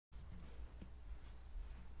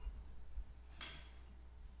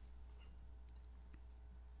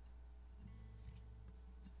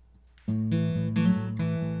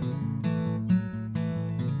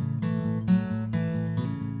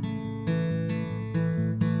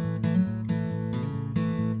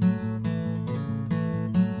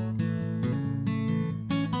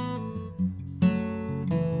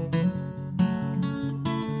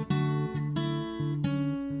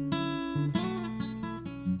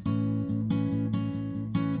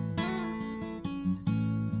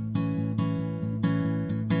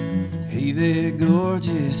Hey there,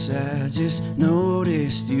 gorgeous, I just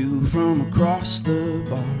noticed you from across the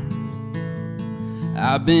bar.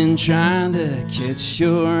 I've been trying to catch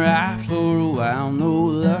your eye for a while, no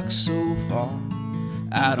luck so far.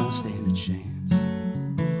 I don't stand a chance.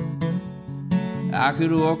 I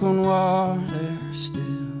could walk on water, still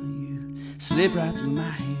you slip right through my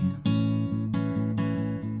hands.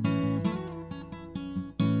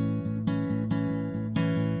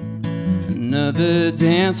 Another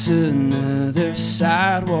dance, another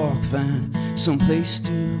sidewalk, find someplace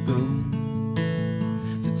to go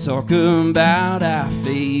to talk about our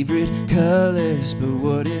favorite colors. But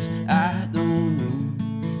what if I don't know,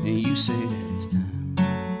 and you say that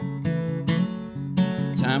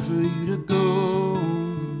it's time for you to go?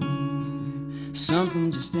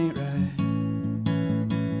 Something just ain't right.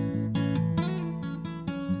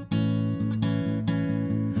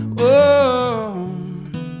 Oh,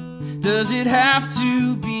 does it have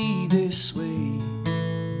to be this way?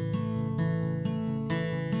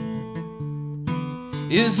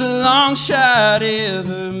 Is a long shot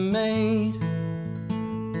ever made?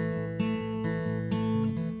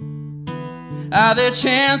 Are there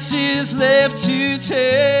chances left to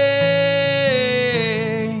take?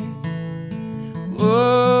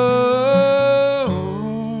 Oh,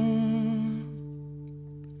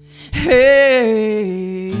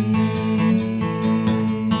 hey.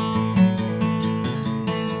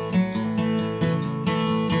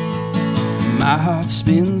 My heart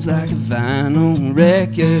spins like a vinyl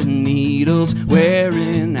record, needles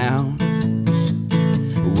wearing out.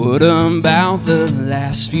 What about the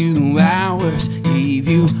last few hours gave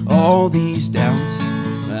you all these doubts?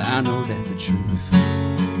 I know that the truth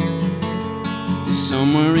is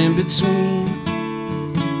somewhere in between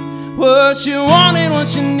what you want and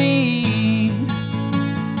what you need.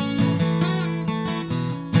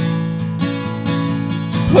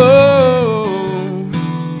 Oh,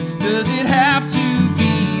 does it have to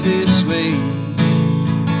be this way?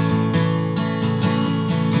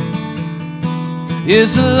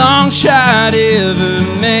 Is a long shot ever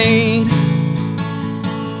made?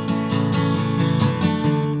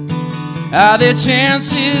 Are there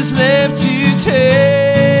chances left to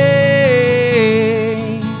take?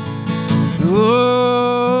 Oh,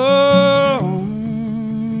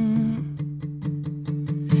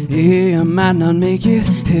 yeah, I might not make it.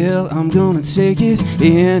 Hell, I'm gonna take it.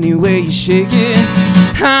 Any way you shake it,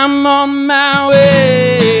 I'm on my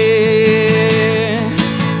way.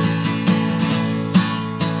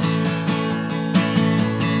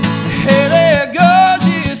 Hey there,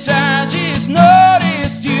 gorgeous, I just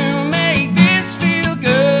noticed you make this feel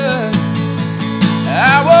good.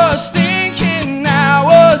 I was thinking I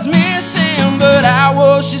was missing, but I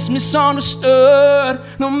was just misunderstood.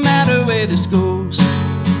 No matter where this goes,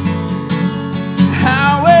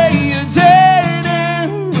 highway or dead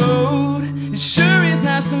end road, it sure is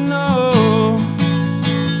nice to know.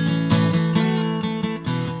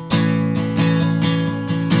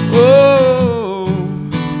 Oh,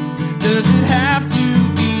 does it have to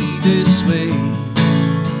be this way?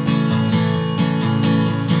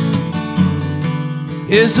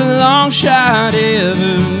 Is a long shot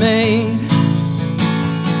ever made?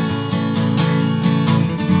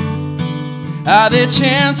 Are there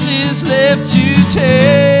chances left to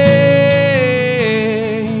take?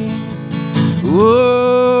 Whoa.